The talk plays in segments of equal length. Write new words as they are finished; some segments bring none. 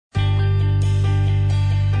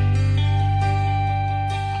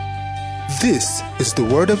This is the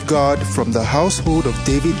Word of God from the Household of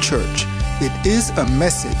David Church. It is a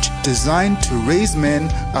message designed to raise men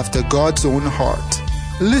after God's own heart.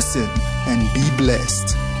 Listen and be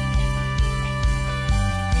blessed.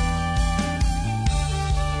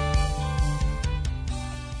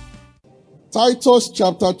 Titus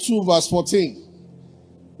chapter 2 verse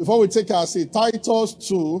 14. Before we take our seat, Titus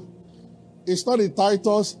 2, it's not a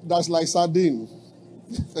Titus that's like sardine.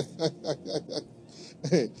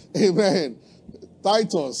 Amen.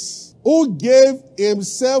 Titus, who gave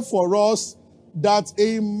himself for us that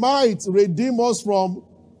he might redeem us from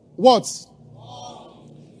what?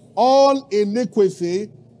 All iniquity,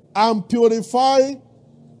 and purify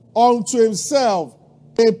unto himself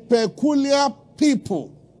a peculiar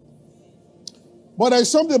people. But there's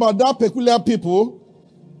something about that peculiar people.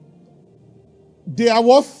 They are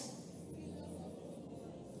what?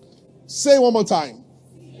 Say one more time.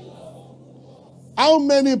 How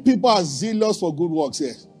many people are zealous for good works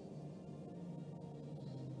here?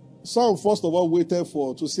 Some, first of all, waited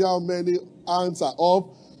to see how many hands are up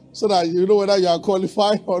so that you know whether you are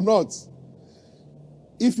qualified or not.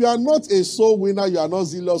 If you are not a soul winner, you are not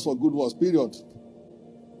zealous for good works, period.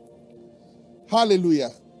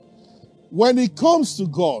 Hallelujah. When it comes to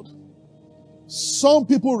God, some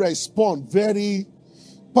people respond very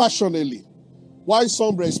passionately, while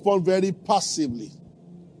some respond very passively.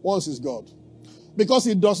 Once is God. Because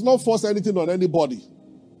he does not force anything on anybody.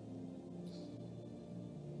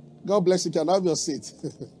 God bless you. Can I have your seat?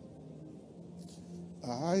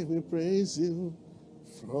 I will praise you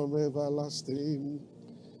from everlasting,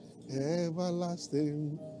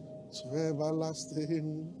 everlasting to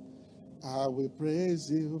everlasting. I will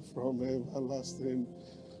praise you from everlasting.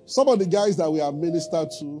 Some of the guys that we have ministered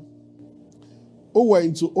to who were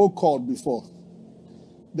into occult before,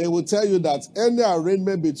 they will tell you that any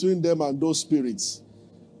arrangement between them and those spirits,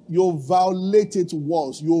 you violate it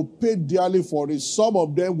once. You pay dearly for it. Some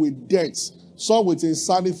of them with deaths, some with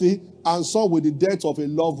insanity, and some with the death of a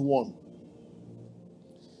loved one.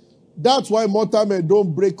 That's why mortal men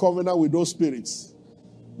don't break covenant with those spirits.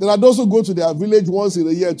 There are those who go to their village once in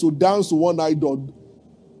a year to dance to one idol.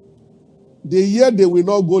 The year they will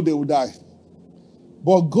not go, they will die.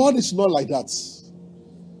 But God is not like that.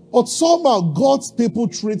 But somehow God's people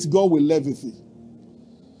treat God with levity.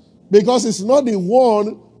 Because it's not the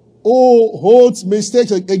one who holds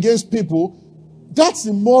mistakes against people. That's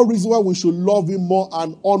the more reason why we should love him more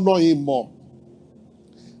and honor him more.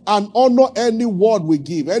 And honor any word we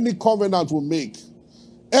give, any covenant we make,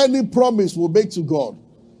 any promise we make to God.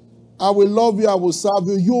 I will love you, I will serve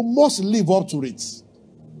you. You must live up to it.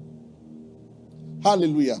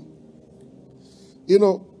 Hallelujah. You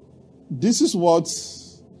know, this is what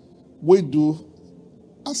we do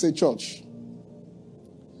as a church.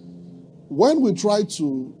 When we try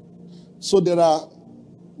to, so there are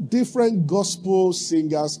different gospel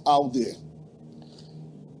singers out there.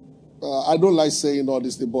 I don't like saying all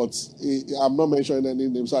this, but I'm not mentioning any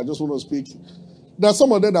names, so I just want to speak. There are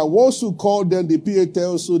some of them that once you call them, the PA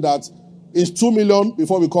tells you that it's 2 million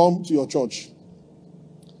before we come to your church.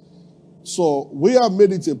 So we have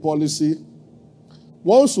made it a policy.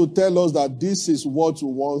 Once you tell us that this is what you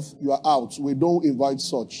want, you are out. We don't invite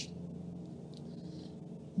such.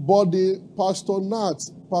 But the Pastor Nat,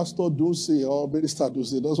 Pastor Dulce, or Minister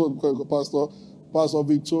Dulce, that's what we call Pastor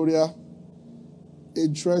Victoria,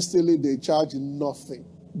 interestingly, they charge nothing.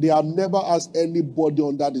 They have never asked anybody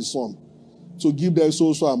under the sun to give them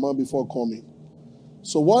so amount before coming.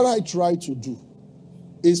 So what I try to do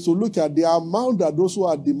is to look at the amount that those who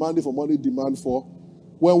are demanding for money demand for.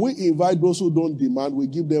 When we invite those who don't demand, we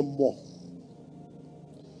give them more.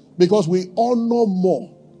 Because we honor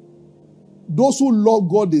more. Those who love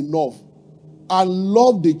God enough and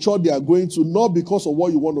love the church they are going to, not because of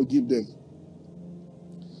what you want to give them.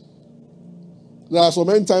 There are some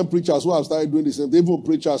end-time preachers who have started doing the same. They even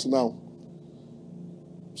preachers now.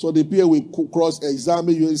 So the PA will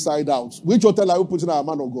cross-examine you inside out. Which hotel are you putting a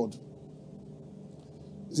man of God?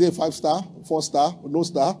 Is it a 5-star, 4-star, no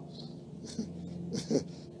star?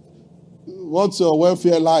 What's your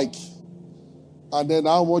welfare like? And then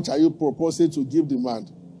how much are you proposing to give the man?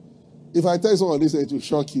 If I tell you some of this, it will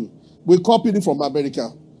shock you. We copied it from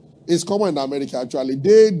America. It's common in America, actually.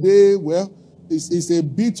 It's a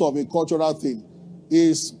bit of a cultural thing.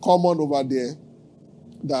 It's common over there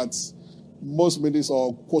that most ministers,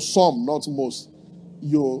 or some, not most,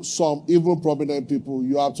 some even prominent people,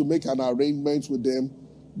 you have to make an arrangement with them.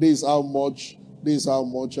 This is how much,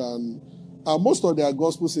 and most of their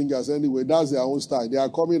gospel singers anyway, that's their own style. They are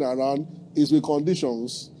coming around, it's with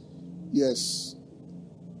conditions. Yes.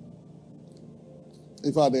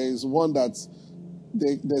 In fact, there is one that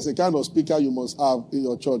there's a kind of speaker you must have in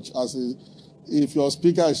your church. If your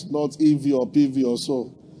speaker is not EV or PV or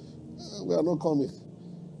so, we are not coming.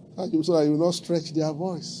 So that you will not stretch their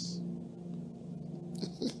voice.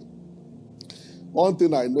 One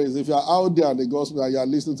thing I know is if you are out there in the gospel and you are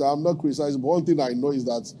listening to, I'm not criticizing, but one thing I know is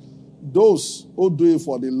that those who do it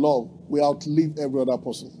for the love will outlive every other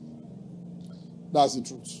person. That's the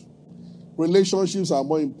truth. Relationships are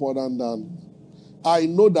more important than... I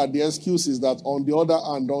know that the excuse is that on the other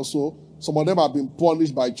hand also, some of them have been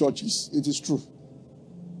punished by churches. It is true.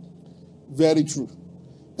 Very true.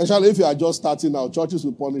 Especially if you are just starting out, churches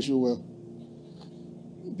will punish you well.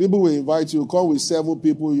 People will invite you, come with 7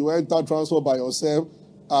 people, you enter transfer by yourself,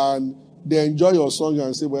 and they enjoy your song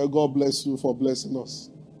and say, well, God bless you for blessing us.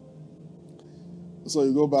 So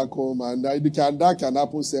you go back home, and that can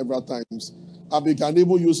happen several times. And they can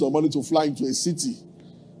even use some money to fly into a city.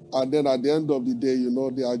 And then at the end of the day,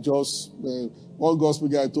 they are just... one gospel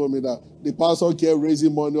guy told me that the pastor kept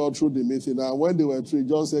raising money all through the meeting. And when they were through, he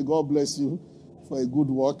just said, God bless you for a good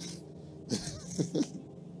work.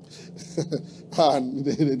 And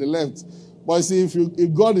they left. But see,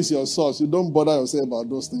 if God is your source, you don't bother yourself about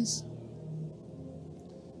those things.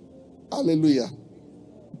 Hallelujah.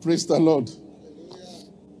 Praise the Lord.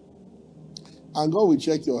 And God will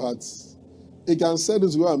check your hearts. He can send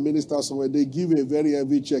you to go and minister somewhere. They give you a very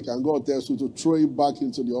heavy check and God tells you to throw it back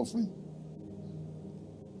into the offering.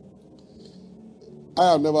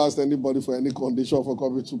 I have never asked anybody for any condition for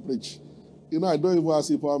coming to preach. I don't even ask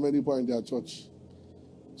people how many people are in their church.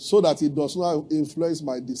 So that it does not influence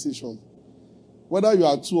my decision. Whether you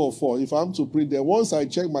are 2 or 4, if I'm to preach there, once I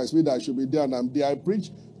check my spirit, I should be there and I'm there. I preach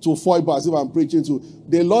to 4 people as if I'm preaching to.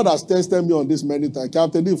 The Lord has tested me on this many times.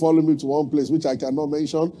 Captain didn't follow me to one place which I cannot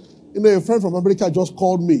mention. A friend from America just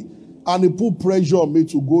called me and he put pressure on me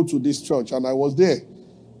to go to this church, and I was there.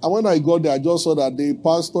 And when I got there, I just saw that the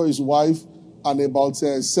pastor, his wife, and about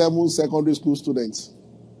 7 secondary school students.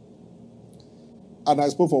 And I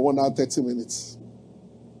spoke for 1 hour, 30 minutes.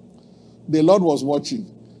 The Lord was watching.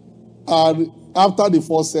 And after the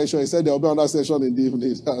first session, he said there will be another session in the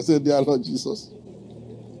evening. I said, dear Lord Jesus.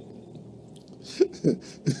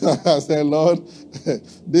 I said, Lord,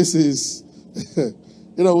 this is...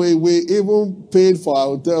 we even paid for our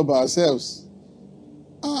hotel by ourselves.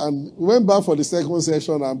 And we went back for the second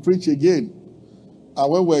session and preached again.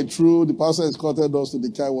 And when we were through, the pastor escorted us to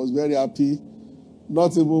the car. Was very happy.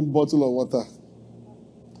 Not even a bottle of water.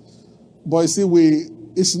 But you see,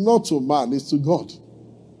 it's not to man, it's to God.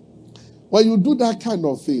 When you do that kind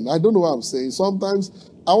of thing, I don't know what I'm saying.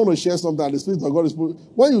 Sometimes I want to share something and the Spirit of God is...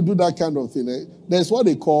 When you do that kind of thing, there's what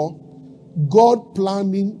they call God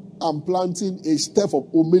planning and planting a step of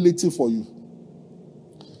humility for you.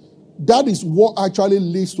 That is what actually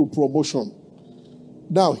leads to promotion.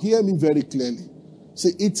 Now, hear me very clearly.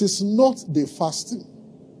 See, it is not the fasting.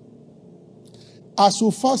 As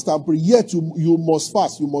you fast and pray, yet you must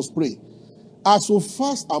fast, you must pray. As you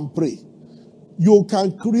fast and pray, you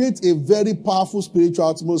can create a very powerful spiritual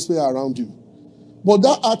atmosphere around you. But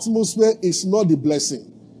that atmosphere is not the blessing.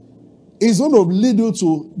 It's going to lead you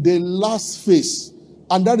to the last phase.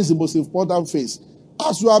 And that is the most important phase.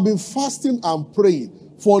 As you have been fasting and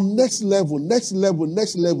praying for next level, next level,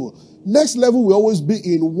 next level. Next level will always be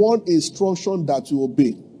in one instruction that you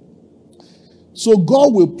obey. So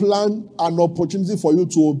God will plan an opportunity for you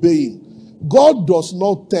to obey Him. God does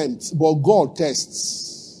not tempt, but God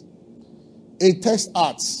tests. He tests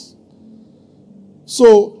hearts.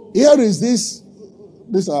 So here is these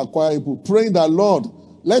are choir people praying that, Lord,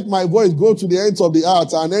 let my voice go to the ends of the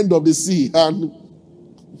earth and end of the sea and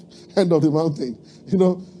end of the mountain.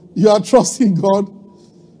 You are trusting God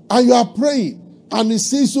and you are praying. And He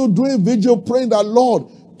sees you doing vigil praying that, Lord,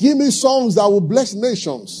 give me songs that will bless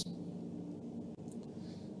nations.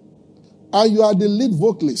 And you are the lead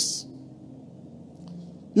vocalist.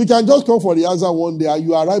 You can just come for the answer one day and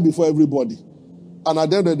you arrive before everybody. And at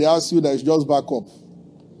the end of the day, they ask you that it's just back up.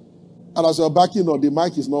 And as you're backing up, the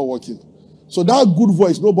mic is not working. So that good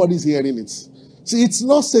voice, nobody's hearing it. See, it's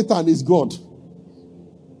not Satan, it's God.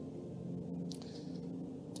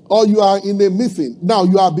 Or you are in a meeting. Now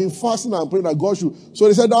you have been fasting and praying that God should. So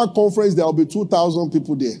they said that conference, there will be 2,000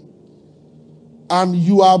 people there. And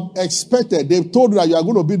you have expected, they've told you that you are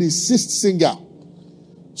going to be the 6th singer.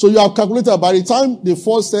 So you have calculated by the time the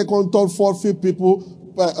 1st, 2nd, 3rd, 4th,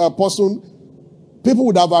 5th person, people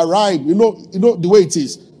would have arrived. You know the way it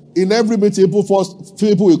is. In every meeting,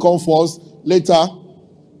 people will come first. Later,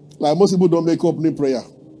 like most people don't make opening prayer.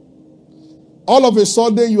 All of a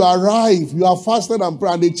sudden, you arrive, you are fasted and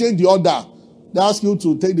prayed, and they change the order. They ask you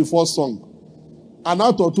to take the first song. And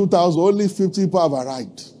out of 2,000, only 50 people have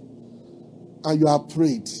arrived. and you have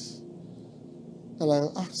prayed. And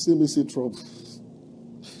like, see me see trouble.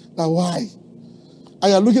 Now why?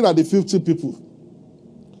 And you're looking at the 50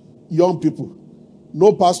 people, young people.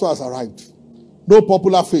 No pastor has arrived. No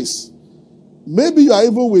popular face. Maybe you are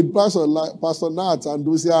even with Pastor Nat and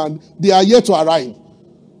Lucia, and they are yet to arrive.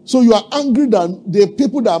 So you are angry that the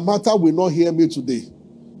people that matter will not hear me today.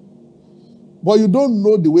 But you don't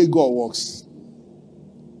know the way God works.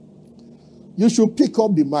 You should pick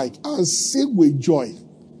up the mic and sing with joy.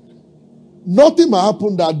 Nothing might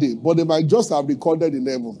happen that day, but they might just have recorded in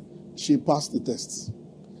heaven. She passed the test.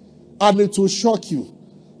 And it will shock you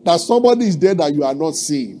that somebody is there that you are not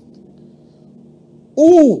seeing.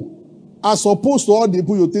 Who, as opposed to all the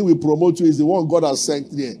people you think will promote you, is the one God has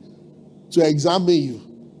sent there to examine you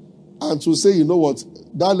and to say, you know what,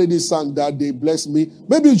 that lady sang that day, bless me.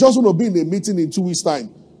 Maybe you just want to be in a meeting in 2 weeks' time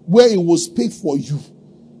where it will speak for you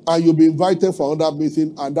and you'll be invited for another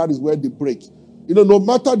meeting, and that is where they break. You know, no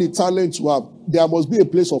matter the talent you have, there must be a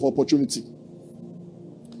place of opportunity.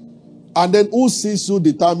 And then who sees you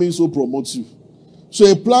determines who promotes you.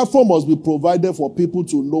 So a platform must be provided for people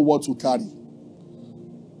to know what to carry.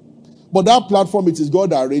 But that platform, it is God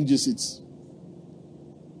that arranges it.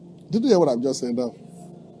 Did you hear what I've just said now?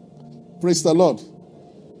 Praise the Lord.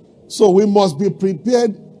 So we must be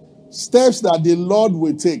prepared, steps that the Lord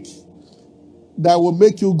will take that will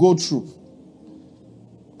make you go through.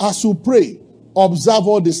 As you pray, observe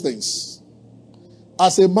all these things.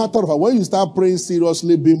 As a matter of fact, when you start praying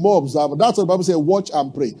seriously, be more observant. That's what the Bible says, watch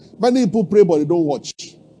and pray. Many people pray, but they don't watch.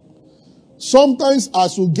 Sometimes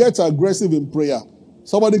as you get aggressive in prayer,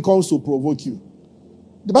 somebody comes to provoke you.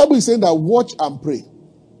 The Bible is saying that watch and pray.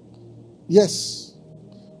 Yes.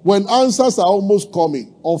 When answers are almost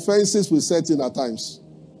coming, offenses will set in at times.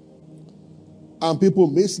 And people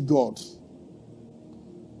miss God.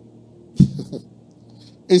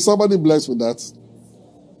 Is somebody blessed with that?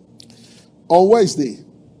 On Wednesday,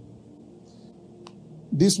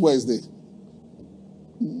 this Wednesday,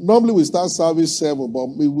 normally we start service 7, but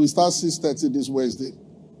we start 6:30 this Wednesday.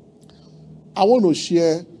 I want to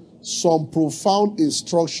share some profound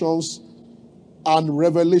instructions and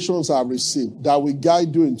revelations I've received that will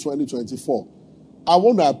guide you in 2024. I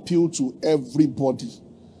want to appeal to everybody.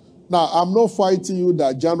 Now, I'm not fighting you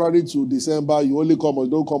that January to December, you only come or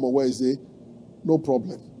don't come on Wednesday. No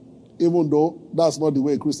problem. Even though that's not the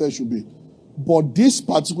way a Christian should be. But this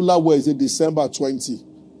particular Wednesday, December 20,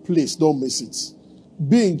 please don't miss it.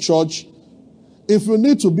 Be in church. If you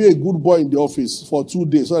need to be a good boy in the office for 2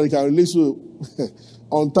 days so that they can release you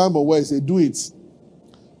on time on Wednesday, do it.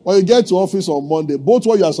 When you get to office on Monday, both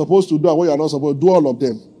what you are supposed to do and what you are not supposed to do, all of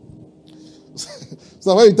them.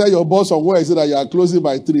 So when you tell your boss on Wednesday that you are closing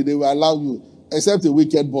by 3, they will allow you, except a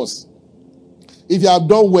wicked boss. If you have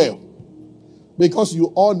done well, because you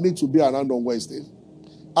all need to be around on Wednesday.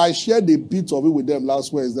 I shared a bit of it with them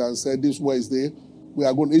last Wednesday and said this Wednesday,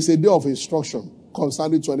 it's a day of instruction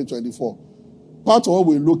concerning 2024. Part of what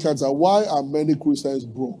we look at is why are many Christians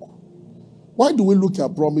broke? Why do we look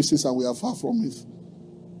at promises and we are far from it?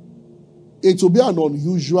 It will be an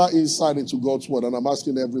unusual insight into God's word, and I'm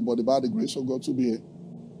asking everybody by the grace of God to be here.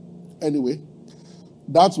 Anyway,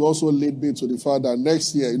 that will also lead me to the fact that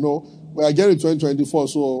next year, we are getting 2024,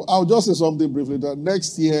 so I'll just say something briefly. That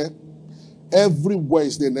next year, every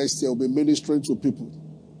Wednesday next year, we'll be ministering to people.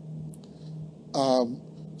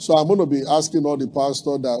 So I'm going to be asking all the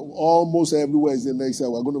pastors that almost every Wednesday next year,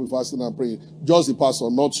 we're going to be fasting and praying. Just the pastor,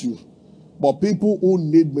 not you. But people who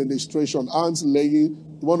need ministration, hands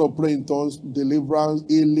laying, you want to pray in tongues, deliverance,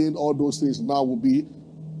 healing, all those things now will be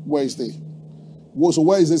Wednesday. So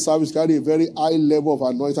Wednesday service carry a very high level of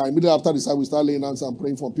anointing. Immediately after the service, we start laying hands and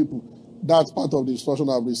praying for people. That's part of the instruction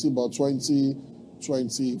I've received about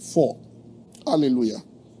 2024. Hallelujah.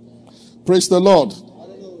 Praise the Lord.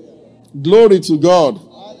 Hallelujah. Glory to God.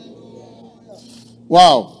 Hallelujah.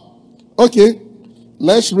 Wow. Okay.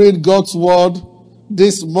 Let's read God's word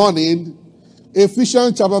this morning.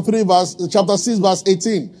 Ephesians chapter 6, verse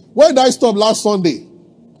 18. Where did I stop last Sunday?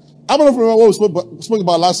 I don't remember what we spoke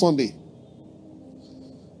about last Sunday.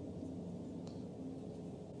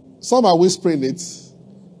 Some are whispering it.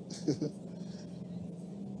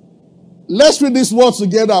 Let's read this word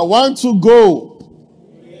together. 1, 2, go.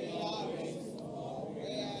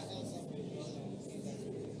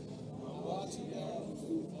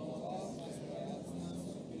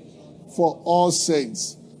 For all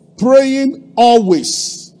saints, praying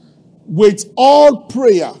always with all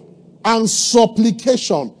prayer and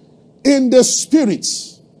supplication in the Spirit,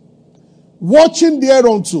 watching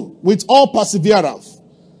thereunto with all perseverance.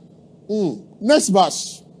 Next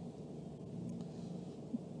verse.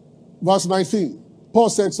 Verse 19. Paul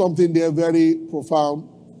said something there very profound.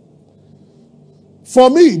 For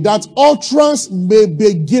me, that utterance may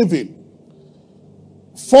be given.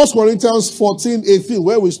 1 Corinthians 14:18,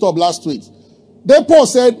 where we stopped last week. Then Paul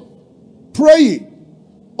said, praying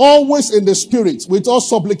always in the Spirit with all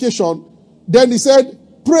supplication. Then he said,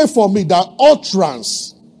 pray for me, that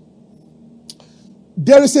utterance.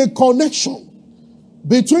 There is a connection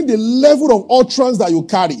between the level of utterance that you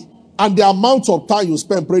carry and the amount of time you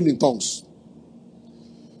spend praying in tongues.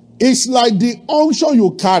 It's like the unction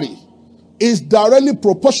you carry is directly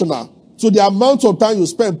proportional to the amount of time you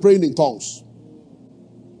spend praying in tongues.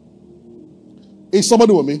 Is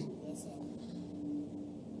somebody with me?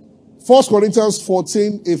 1 Corinthians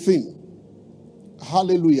 14:18.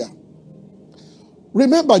 Hallelujah.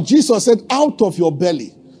 Remember, Jesus said, out of your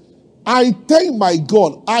belly, I thank my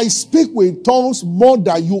God, I speak with tongues more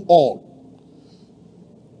than you all.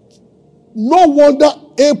 No wonder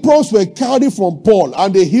aprons were carried from Paul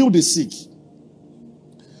and they healed the sick.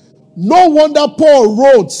 No wonder Paul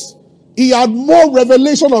wrote, he had more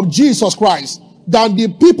revelation of Jesus Christ than the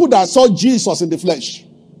people that saw Jesus in the flesh.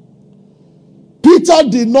 Peter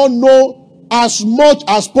did not know as much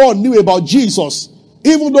as Paul knew about Jesus.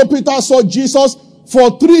 Even though Peter saw Jesus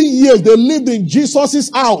for 3 years, they lived in Jesus'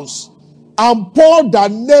 house. And Paul, that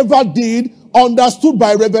never did, understood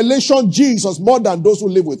by revelation Jesus more than those who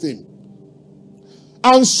live with him.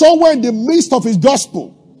 And somewhere in the midst of his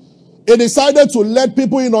gospel, he decided to let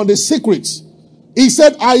people in on the secrets. He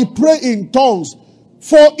said, I pray in tongues.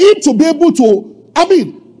 For him to be able to,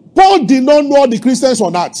 Paul did not know all the Christians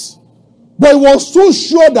on earth. But he was so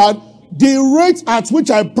sure that the rate at which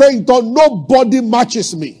I pray in tongues, nobody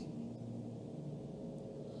matches me.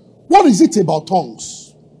 What is it about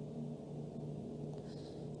tongues?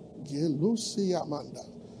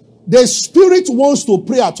 The Spirit wants to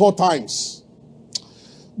pray at all times.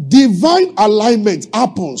 Divine alignment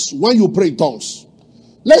happens when you pray in tongues.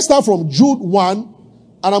 Let's start from Jude 1.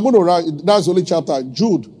 And I'm going to write, that's the only chapter.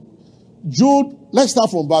 Jude, let's start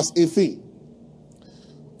from verse 18.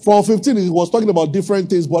 From 15, he was talking about different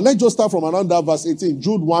things. But let's just start from another verse 18.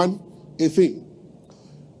 Jude 1:18.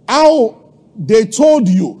 How they told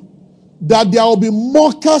you that there will be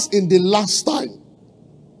mockers in the last time.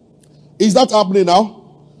 Is that happening now?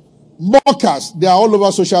 Mockers, they are all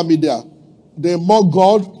over social media. They mock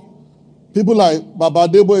God. People like Baba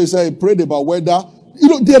Debo, he prayed about weather.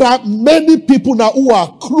 There are many people now who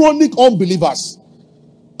are chronic unbelievers.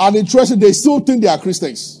 And interesting, they still think they are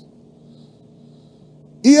Christians.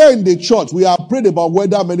 Here in the church, we have prayed about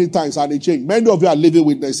weather many times and it changed. Many of you are living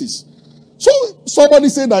witnesses. So somebody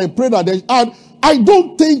said that I prayed and I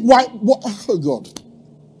don't think oh God.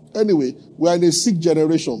 Anyway, we are in a sick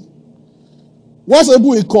generation. What's able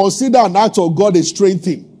we consider an act of God a strange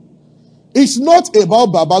thing. It's not about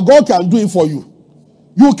Baba. God can do it for you.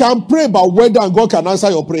 You can pray about weather and God can answer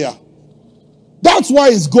your prayer. That's why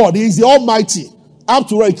it's God. He is the Almighty.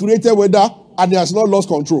 After all, he created weather and he has not lost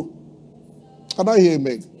control. Can I hear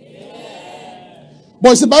amen? Yeah.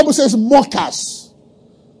 But the Bible says mockers.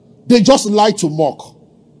 They just like to mock.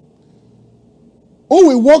 Who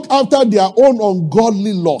will walk after their own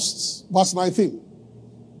ungodly lusts. Verse 19.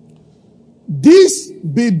 These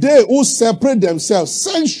be they who separate themselves,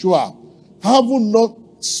 sensual, having not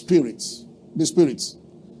spirits. The spirits.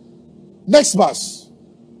 Next verse.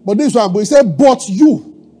 But this one, he said, but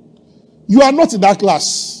you are not in that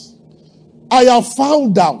class. I have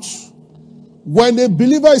found out when a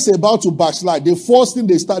believer is about to backslide, the first thing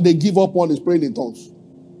they give up on is praying in tongues.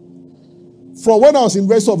 From when I was in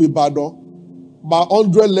University of Ibadan, my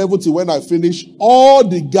 100 level till when I finished, all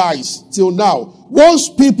the guys till now, once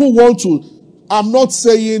people want to, I'm not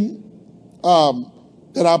saying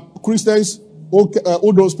there are Christians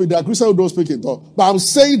who don't speak, there are Christians who don't speak in tongues, but I'm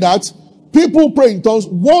saying that people pray in tongues,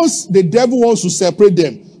 once the devil wants to separate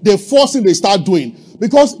them, the first thing they start doing,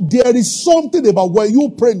 because there is something about when you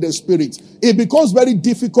pray in the Spirit, it becomes very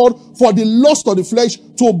difficult for the lust of the flesh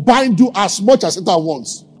to bind you as much as Satan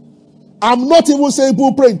wants. I'm not even saying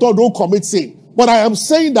people pray in tongues don't commit sin. But I am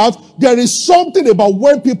saying that there is something about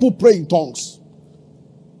when people pray in tongues.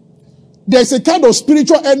 There's a kind of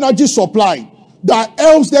spiritual energy supply that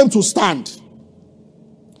helps them to stand.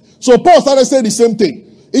 So Paul started saying the same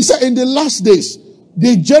thing. He said in the last days,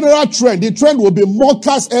 the general trend, the trend will be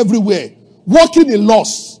mockers everywhere, walking in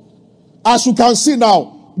lust. As you can see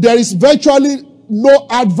now, there is virtually no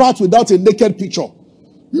advert without a naked picture.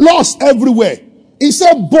 Lust everywhere. He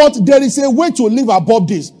said, but there is a way to live above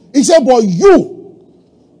this. He said, but you,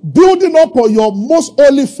 building up on your most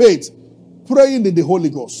holy faith, praying in the Holy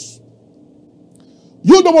Ghost.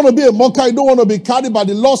 You don't want to be a mocker. You don't want to be carried by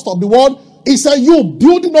the lust of the world. He said, you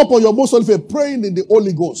building up on your most holy faith, praying in the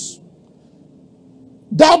Holy Ghost.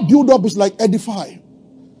 That build up is like edify.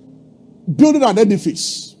 Building an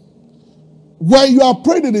edifice. When you are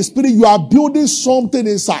praying in the Spirit, you are building something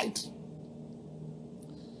inside.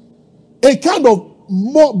 A kind of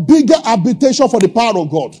more bigger habitation for the power of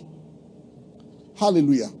God.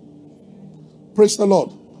 Hallelujah. Praise the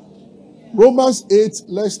Lord. Romans 8,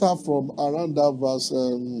 let's start from around that verse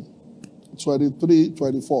 23,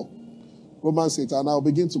 24. Romans 8, and I'll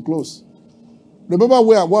begin to close. Remember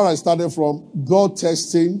where I started from? God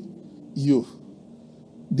testing you.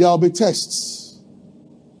 There will be tests.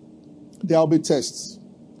 There will be tests.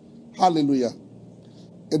 Hallelujah.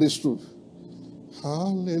 It is true.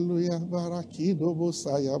 Hallelujah.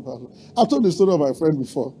 I've told the story of my friend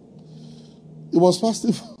before. He was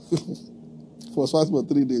fasting. He was fasting for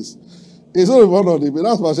 3 days. It's not one of the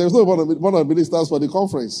ministers for the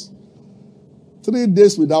conference. 3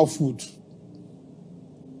 days without food.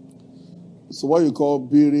 So what you call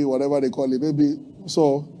biri, whatever they call it, maybe.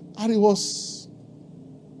 So, and it was.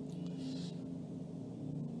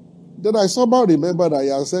 Then I somehow remember that he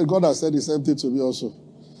had said, God has said the same thing to me also.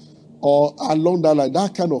 Or along that line,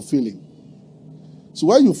 that kind of feeling. So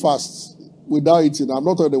when you fast without eating, I'm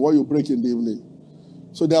not talking the one you break in the evening.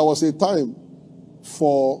 So there was a time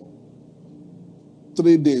for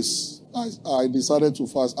 3 days. I decided to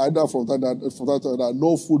fast. Either from that,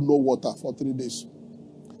 no food, no water for 3 days.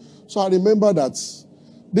 So I remember that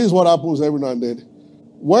this is what happens every now and then.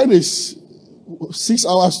 When it's 6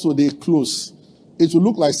 hours to the close, it will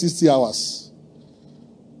look like 60 hours.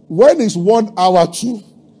 When it's 1 hour too,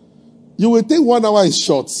 you will think 1 hour is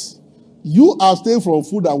short. You abstain from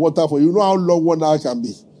food and water for you know how long 1 hour can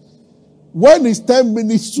be. When it's 10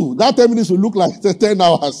 minutes too, that 10 minutes will look like 10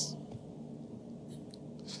 hours.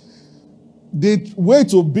 The way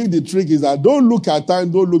to beat the trick is that don't look at time,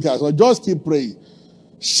 don't look at so just keep praying.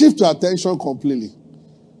 Shift your attention completely.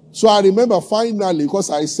 So I remember finally,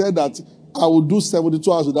 because I said that I would do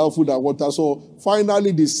 72 hours without food and water. So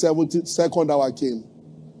finally the 72nd hour came.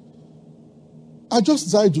 I just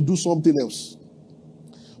decided to do something else.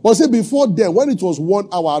 But see, before then, when it was 1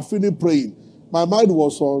 hour, I'd finished praying. My mind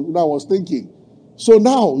was on, I was thinking. So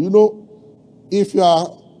now, if you are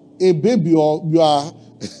a baby or you are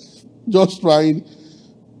just trying,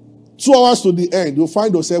 2 hours to the end, you'll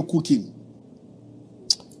find yourself cooking.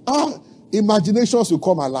 Imaginations will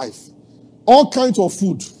come alive. All kinds of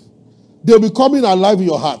food. They'll be coming alive in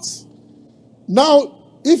your heart.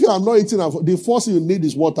 Now, if you are not eating, the first thing you need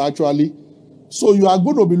is water actually. So you are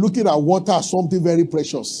going to be looking at water as something very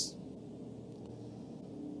precious.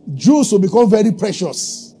 Juice will become very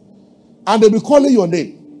precious. And they'll be calling your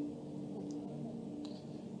name.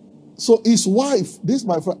 So his wife, this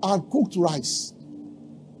my friend, had cooked rice.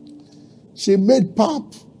 She made pap.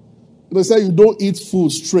 They say you don't eat food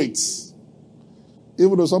straight.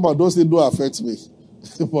 Even though some of those things don't affect me.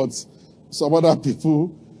 But some other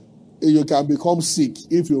people, you can become sick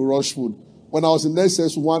if you rush food. When I was in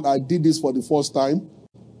SS1, I did this for the first time.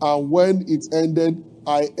 And when it ended,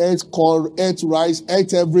 I ate corn, ate rice,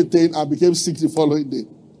 ate everything, and became sick the following day.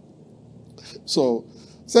 So,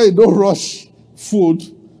 say don't rush food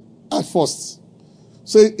at first.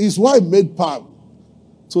 So his wife made pap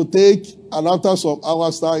to take, and after some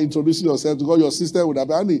hours, start introducing yourself to God, your sister would have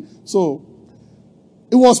been. So,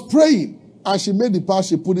 it was praying, and she made the pap,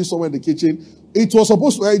 she put it somewhere in the kitchen. It was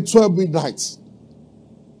supposed to end 12 midnight.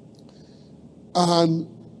 And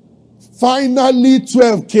finally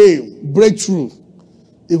 12 came, breakthrough.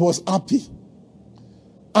 He was happy.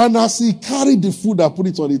 And as he carried the food and put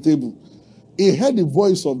it on the table, he heard the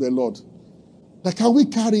voice of the Lord. Like, can we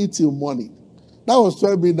carry it till morning? That was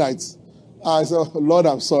 12 midnight. I said, Lord,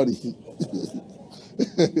 I'm sorry.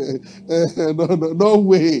 No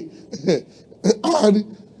way.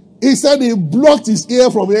 And he said he blocked his ear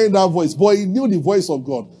from hearing that voice, but he knew the voice of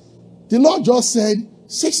God. The Lord just said,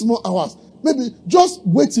 6 more hours. Maybe just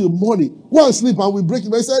wait till morning. Go and sleep and we break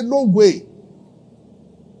it. I said, no way.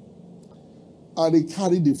 And he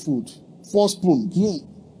carried the food. 4 spoons.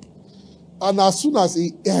 And as soon as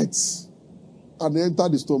he ate and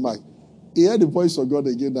entered the stomach, he heard the voice of God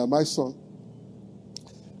again that, my son,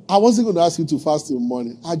 I wasn't going to ask you to fast till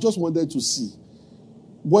morning. I just wanted to see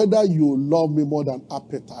whether you love me more than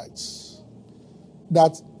appetite.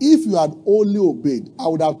 That if you had only obeyed, I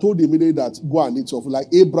would have told you immediately that go and eat your food. Like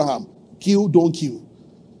Abraham, kill, don't kill.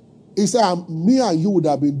 He said, me and you would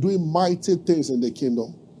have been doing mighty things in the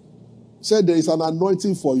kingdom. He said, there is an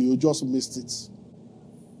anointing for you, you just missed it.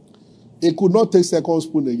 He could not take second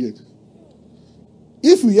spoon again.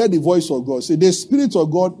 If you hear the voice of God, say the Spirit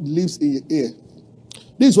of God lives in your ear.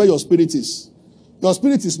 This is where your spirit is. Your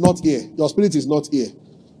spirit is not here. Your spirit is not here.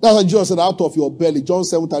 That's why Jesus said, out of your belly, John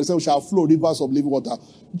 7:37, shall flow rivers of living water.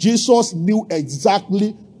 Jesus knew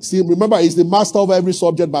exactly. See, remember, he's the master of every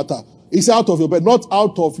subject matter. It's out of your belly, not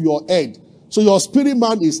out of your head. So your spirit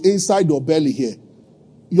man is inside your belly here.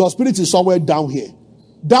 Your spirit is somewhere down here.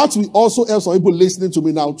 That will also help some people listening to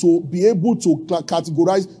me now to be able to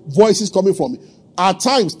categorize voices coming from me. At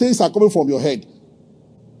times, things are coming from your head.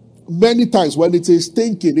 Many times when it is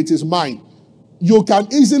thinking, it is mind. You can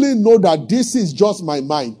easily know that this is just my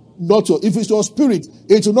mind, not your. If it's your spirit,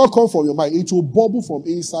 it will not come from your mind. It will bubble from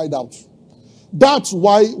inside out. That's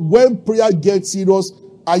why when prayer gets serious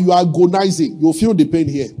and you are agonizing, you feel the pain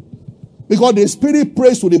here. Because the spirit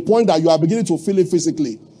prays to the point that you are beginning to feel it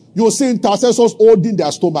physically. You see intercessors holding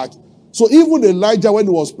their stomach. So even Elijah, when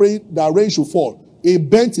he was praying that rain should fall, he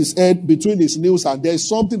bent his head between his knees and there's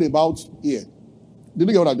something about here. Did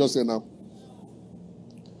you get what I just said now?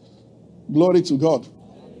 Glory to God.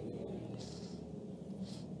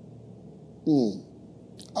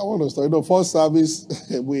 I want to start. First service,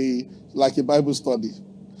 we like a Bible study.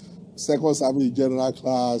 Second service, general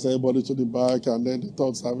class, everybody to the back, and then the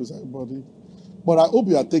third service, everybody. But I hope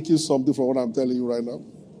you are taking something from what I'm telling you right now.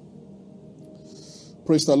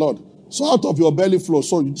 Praise the Lord. So out of your belly flows.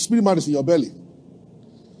 So the spirit man is in your belly.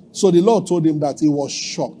 So the Lord told him that he was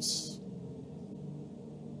shocked.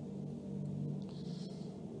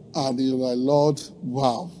 And he was like, Lord,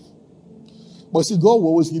 wow. But see, God will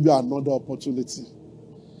always give you another opportunity.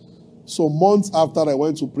 So months after, I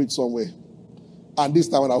went to preach somewhere. And this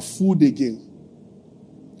time I had food again.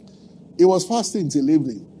 He was fasting till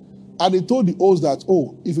evening. And he told the host that,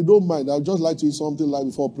 oh, if you don't mind, I'd just like to eat something light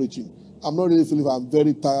before preaching. I'm not really feeling, I'm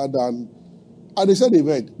very tired. And they said they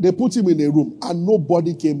went. They put him in a room and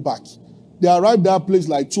nobody came back. They arrived at that place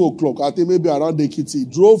like 2 o'clock. I think maybe around the kitty.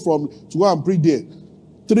 Drove to go and preach there.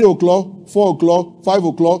 3 o'clock, 4 o'clock, 5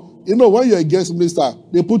 o'clock. You know, when you're a guest minister,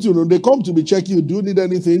 they put you in, they come to be checking you. Do you need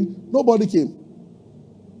anything? Nobody came.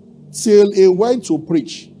 Till he went to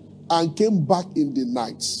preach and came back in the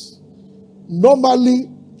night. Normally,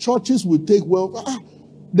 churches will take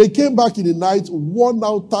they came back in the night, worn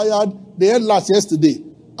out, tired. They had last yesterday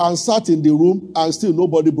and sat in the room and still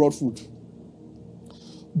nobody brought food.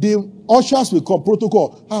 The ushers will come,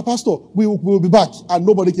 protocol. Pastor, we will be back. And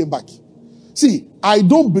nobody came back. See, I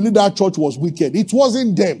don't believe that church was wicked. It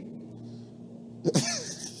wasn't them.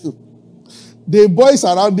 The boys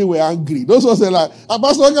around them were angry. Those ones were like,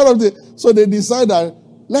 Pastor, what kind of thing? So they decided,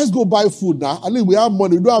 let's go buy food now. At least we have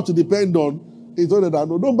money. We don't have to depend on. He told them that,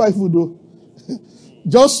 no, don't buy food though.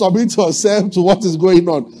 Just submit yourself to what is going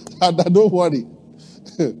on. And don't worry.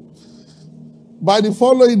 By the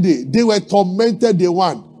following day, they were tormented day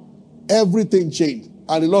one. Everything changed.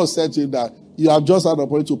 And the Lord said to him that, you have just had an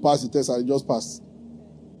opportunity to pass the test and you just passed.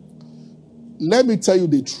 Let me tell you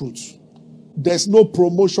the truth. There's no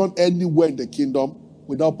promotion anywhere in the kingdom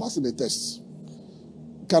without passing the test.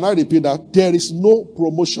 Can I repeat that? There is no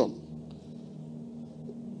promotion.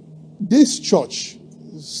 This church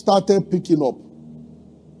started picking up.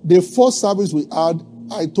 The first service we had,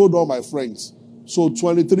 I told all my friends. So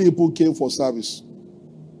 23 people came for service.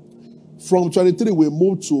 From 23,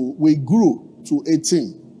 we grew to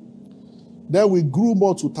 18. Then we grew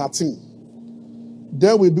more to 13.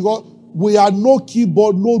 Then we had no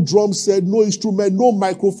keyboard, no drum set, no instrument, no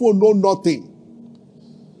microphone, no nothing.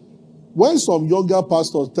 When some younger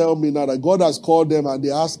pastors tell me now that God has called them and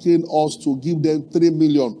they're asking us to give them 3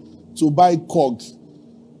 million to buy cog,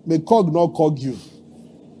 may cog not cog you.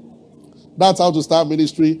 That's how to start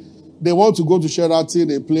ministry. They want to go to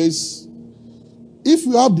Sheraton, a place. If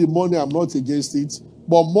you have the money, I'm not against it.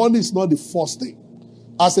 But money is not the first thing.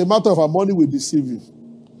 As a matter of fact, money will deceive you.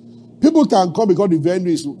 People can come because the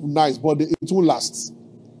venue is nice, but it won't last.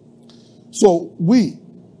 So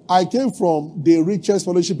I came from the richest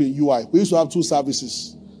fellowship in UI. We used to have 2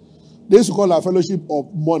 services. They used to call our fellowship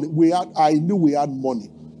of money. I knew we had money.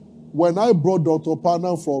 When I brought Dr.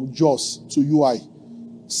 Pana from Jos to UI,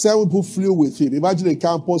 7 people flew with him. Imagine a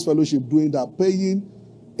campus fellowship doing that, paying.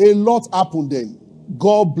 A lot happened then.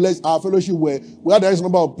 God bless our fellowship where we had a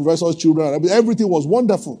number of professors' children. Everything was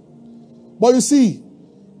wonderful. But you see,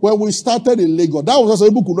 when we started in Lagos, that was also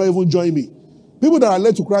people could not even join me. People that are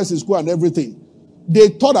led to Christ in school and everything. They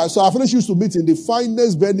thought that, so our fellowship used to meet in the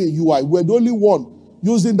finest venue in UI. We're the only one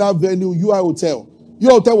using that venue, UI Hotel.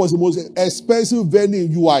 UI Hotel was the most expensive venue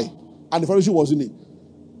in UI. And the fellowship was in it.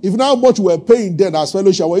 If you know how much we were paying then as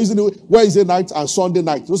fellowship, we're using it Wednesday night and Sunday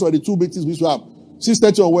night. Those were the 2 meetings we used to have.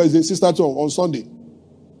 6:30 on Wednesday, 6:30 on Sunday.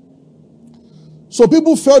 So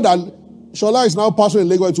people felt that Sola is now pastoring in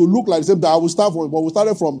Lagos. It will look like the same that I will start from, but we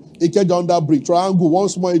started from Ikeja under bridge, Triangle, one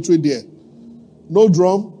small entry there. No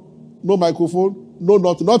drum, no microphone, no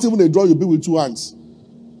nothing. Not even a drum you beat with 2 hands.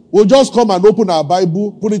 We'll just come and open our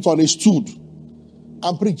Bible, put it on a stool,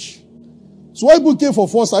 and preach. So when people came for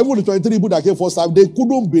first time, even the 23 people that came first time, they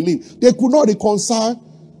couldn't believe. They could not reconcile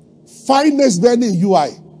finest venue in UI.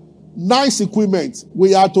 Nice equipment.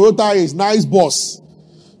 We are Toyota is nice boss.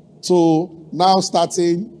 So now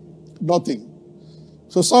starting nothing.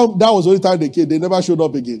 So that was the only time they came. They never showed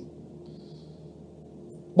up again.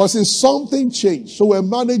 But since something changed, so we're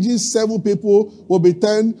managing 7 people, will be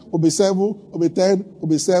 10, will be 7, will be 10, will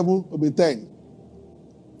be 7, will be 10.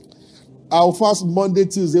 I'll fast Monday,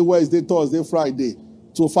 Tuesday, Wednesday, Thursday, Friday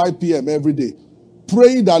to 5 p.m. every day.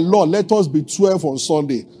 Praying that, Lord, let us be 12 on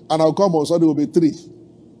Sunday. And I'll come on Sunday, will be 3.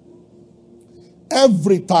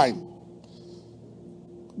 Every time.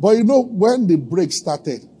 But you know, when the break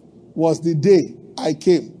started, was the day I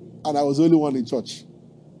came and I was the only one in church.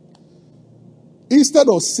 Instead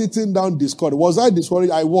of sitting down discouraged, was I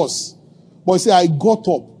discouraged? I was. But see, I got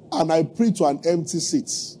up and I preached to an empty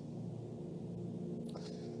seat.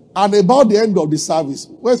 And about the end of the service,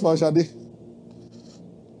 where's Mashade?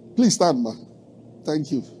 Please stand, ma.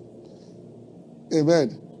 Thank you.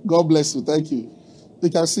 Amen. God bless you. Thank you. You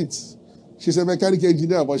can sit. She's a mechanical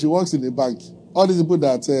engineer, but she works in a bank. All these people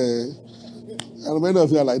that, and many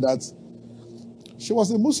of you are like that. She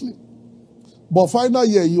was a Muslim. But final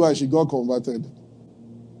year, and she got converted.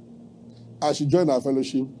 And she joined our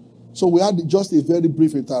fellowship. So we had just a very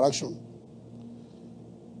brief interaction.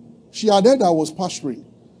 She had heard I was pastoring.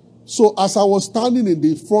 So as I was standing in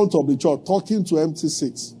the front of the church talking to empty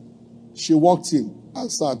seats, she walked in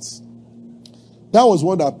and sat. That was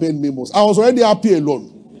one that pained me most. I was already happy alone.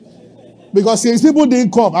 Because since people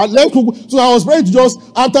didn't come, so I was ready to just,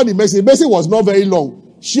 after the message was not very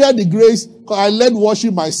long, share the grace. I led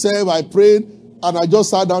worship myself, I prayed, and I just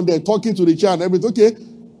sat down there talking to the chair and everything. Okay.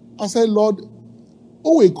 I said, Lord,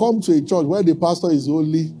 who will come to a church where the pastor is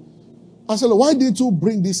only? I said, Lord, why didn't you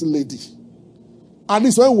bring this lady? And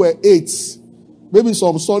this when we were 8, maybe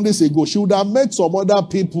some Sundays ago, she would have met some other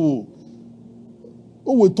people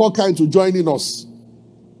who will talk kind to joining us.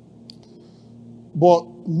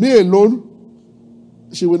 But me alone,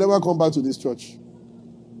 she will never come back to this church.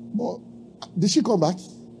 But did she come back?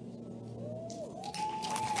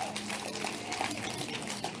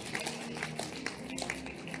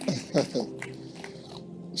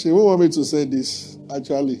 She won't want me to say this,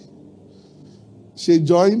 actually. She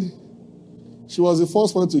joined. She was the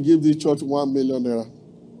first one to give this church 1 million naira.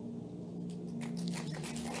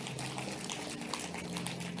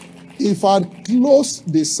 If I'd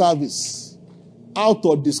closed the service out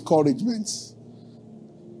of discouragement,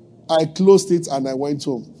 I closed it and I went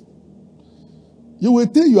home. You will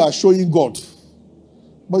think you are showing God,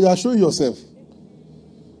 but you are showing yourself.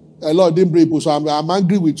 A Lord didn't bring people, so I'm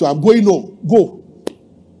angry with you. I'm going home. Go.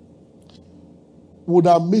 Would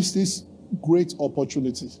have missed this great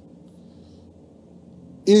opportunity.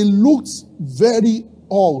 It looked very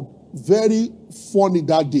odd, very funny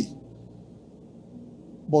that day.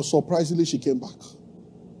 But surprisingly, she came back.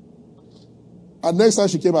 And next time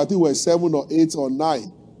she came, I think we were 7 or 8 or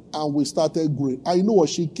 9. And we started growing. And you know what?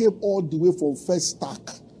 She came all the way from First Stack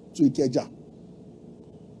to Ikeja.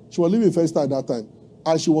 She was living in First Stack at that time.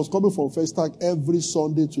 And she was coming from First Stack every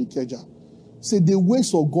Sunday to Ikeja. See, the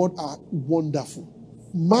ways of God are wonderful.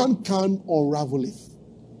 Man can unravel it.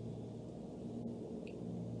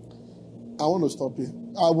 I want to stop here.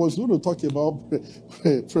 I was going to talk about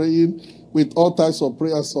praying with all types of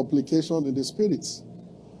prayer supplication in the spirit.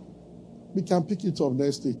 We can pick it up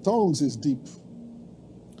next week. Tongues is deep.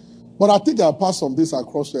 But I think I'll pass some this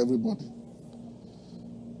across to everybody.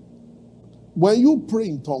 When you pray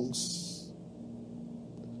in tongues,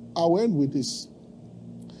 I'll end with this.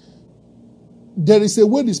 There is a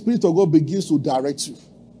way the Spirit of God begins to direct you.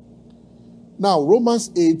 Now, Romans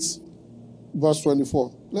 8, verse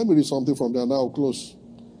 24. Let me read something from there. Now I'll close.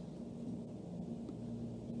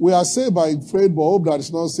 We are saved by faith, but hope that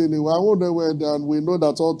is not seen. I wonder where, and we know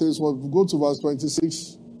that all things will go to verse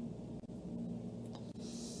 26.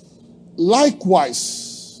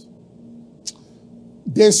 Likewise,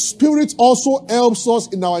 the Spirit also helps us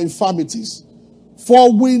in our infirmities,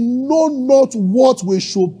 for we know not what we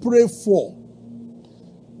should pray for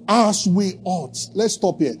as we ought. Let's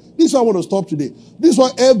stop here. This is why I want to stop today. This is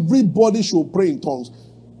why everybody should pray in tongues.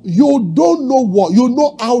 You don't know what. You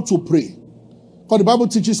know how to pray. Because the Bible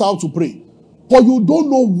teaches how to pray. But you don't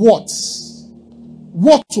know what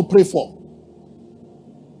to pray for.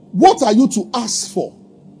 What are you to ask for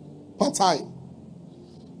per time?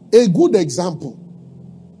 A good example.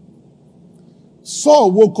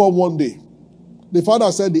 Saul woke up one day. The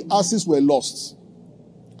father said the asses were lost.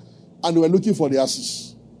 and they were looking for the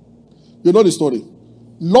asses. You know the story.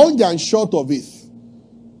 Long and short of it,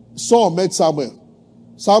 Saul met Samuel.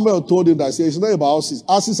 Samuel told him that, it's not about asses.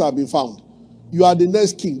 Asses have been found. You are the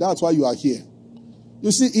next king. That's why you are here.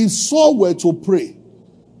 You see, if Saul were to pray,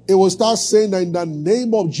 it will start saying that in the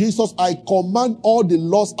name of Jesus, I command all the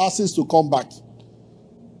lost asses to come back.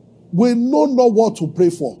 We know not what to pray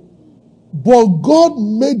for. But God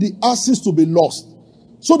made the asses to be lost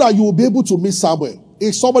so that you will be able to meet Samuel.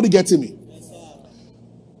 Is somebody getting me? Yes, sir.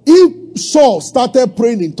 If Saul started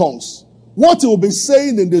praying in tongues, what he will be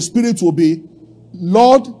saying in the spirit will be,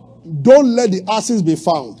 Lord, don't let the asses be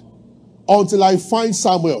found until I find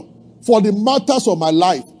Samuel. For the matters of my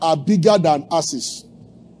life are bigger than asses.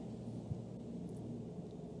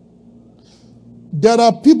 There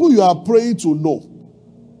are people you are praying to know.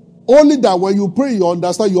 Only that when you pray, you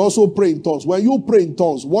understand, you also pray in tongues. When you pray in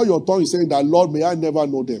tongues, what your tongue is saying that, Lord, may I never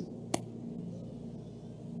know them.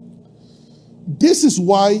 This is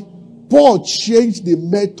why Paul changed the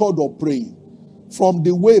method of praying from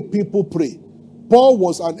the way people pray. Paul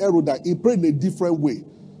was an erudite. He prayed in a different way.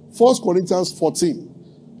 1 Corinthians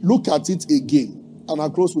 14. Look at it again. And I'll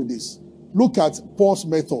close with this. Look at Paul's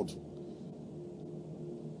method.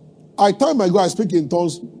 Time ago, I speak in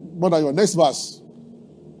tongues more than your next verse.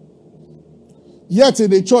 Yet in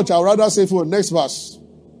the church, I would rather say for next verse.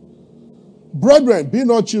 Brethren, be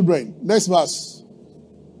not children. Next verse.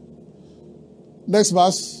 Next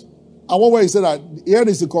verse. I want where he said that here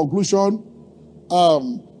is the conclusion.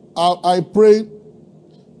 I pray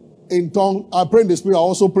in tongue. I pray in the spirit. I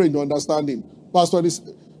also pray in the understanding. Pastor, he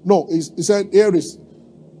said here is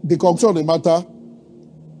the conclusion of the matter.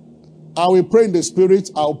 I will pray in the spirit.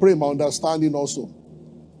 I will pray in my understanding also.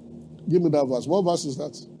 Give me that verse. What verse is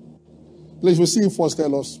that? Please, we see it first.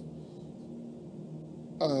 Tell us.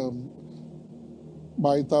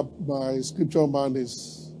 My scripture man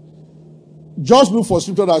is. Just look for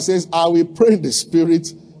scripture that says, I will pray in the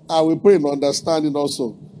spirit. I will pray in understanding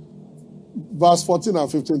also. Verse 14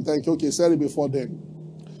 and 15. Thank you. Okay, said it before then.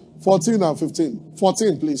 14 and 15.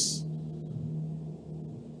 14, please.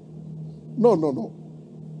 No.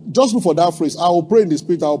 Just look for that phrase. I will pray in the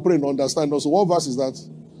spirit. I will pray in understanding also. What verse is that?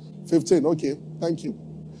 15. Okay, thank you.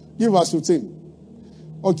 Give verse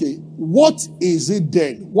 15. Okay, what is it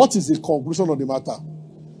then? What is the conclusion of the matter?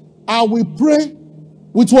 I will pray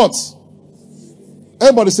with what?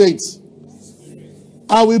 Everybody say it.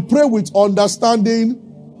 I will pray with understanding.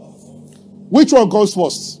 Which one comes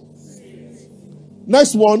first?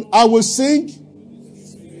 Next one, I will sing.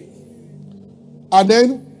 And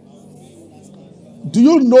then, do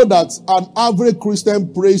you know that an average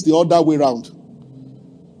Christian prays the other way around?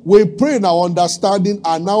 We pray in our understanding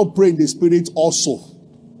and now pray in the spirit also.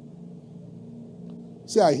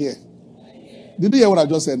 Say, I hear. Did you hear what I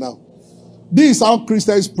just said now? This is how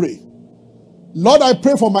Christians pray. Lord, I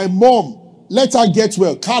pray for my mom. Let her get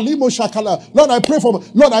well. Lord, I pray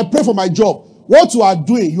for my job. What you are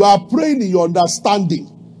doing, you are praying in your understanding.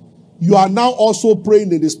 You are now also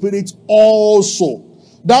praying in the spirit also.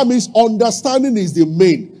 That means understanding is the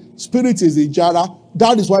main. Spirit is the jara.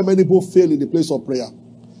 That is why many people fail in the place of prayer.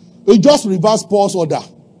 We just reverse Paul's order.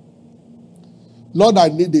 Lord, I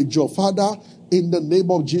need a job. Father, in the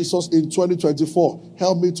name of Jesus, in 2024,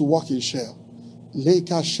 help me to walk in Shell.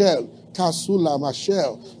 Leka Shell. Kasula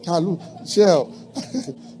Mashel. Kalu Shell.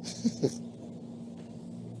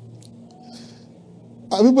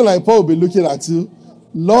 And people like Paul will be looking at you.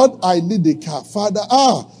 Lord, I need a car. Father,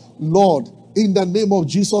 Lord, in the name of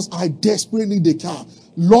Jesus, I desperately need a car.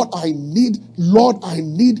 Lord, I need husband.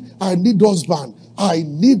 I need husband.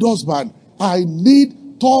 I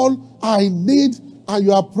need tall. And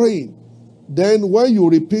you are praying. Then when you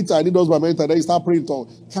repeat, I need husband, then you start praying to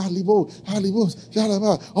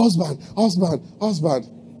husband.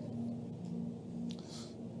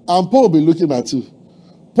 And Paul will be looking at you.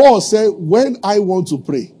 Paul said, when I want to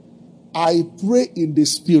pray, I pray in the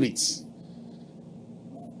spirit.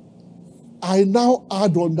 I now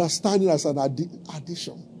add understanding as an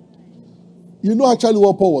addition. You know actually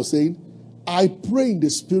what Paul was saying? I pray in the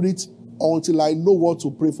spirit until I know what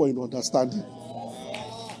to pray for in understanding.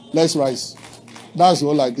 Let's rise. That's the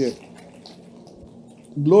whole idea.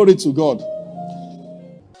 Glory to God.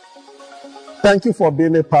 Thank you for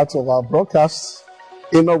being a part of our broadcast.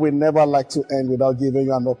 You know, we never like to end without giving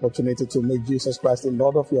you an opportunity to make Jesus Christ the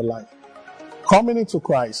Lord of your life. Coming into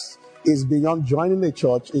Christ is beyond joining a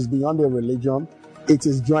church, is beyond a religion. It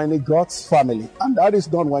is joining God's family. And that is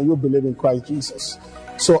done when you believe in Christ Jesus.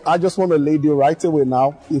 So I just want to lead you right away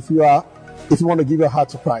now. If you want to give your heart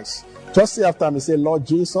to Christ, just say after me, say, Lord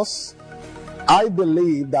Jesus, I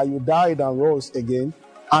believe that you died and rose again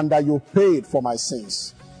and that you paid for my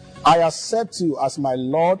sins. I accept you as my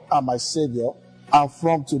Lord and my Savior, and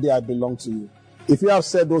from today I belong to you. If you have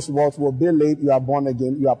said those words, will be late, you are born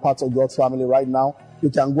again, you are part of God's family right now. You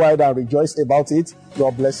can go ahead and rejoice about it.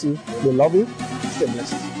 God bless you. We love you. Stay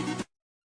blessed.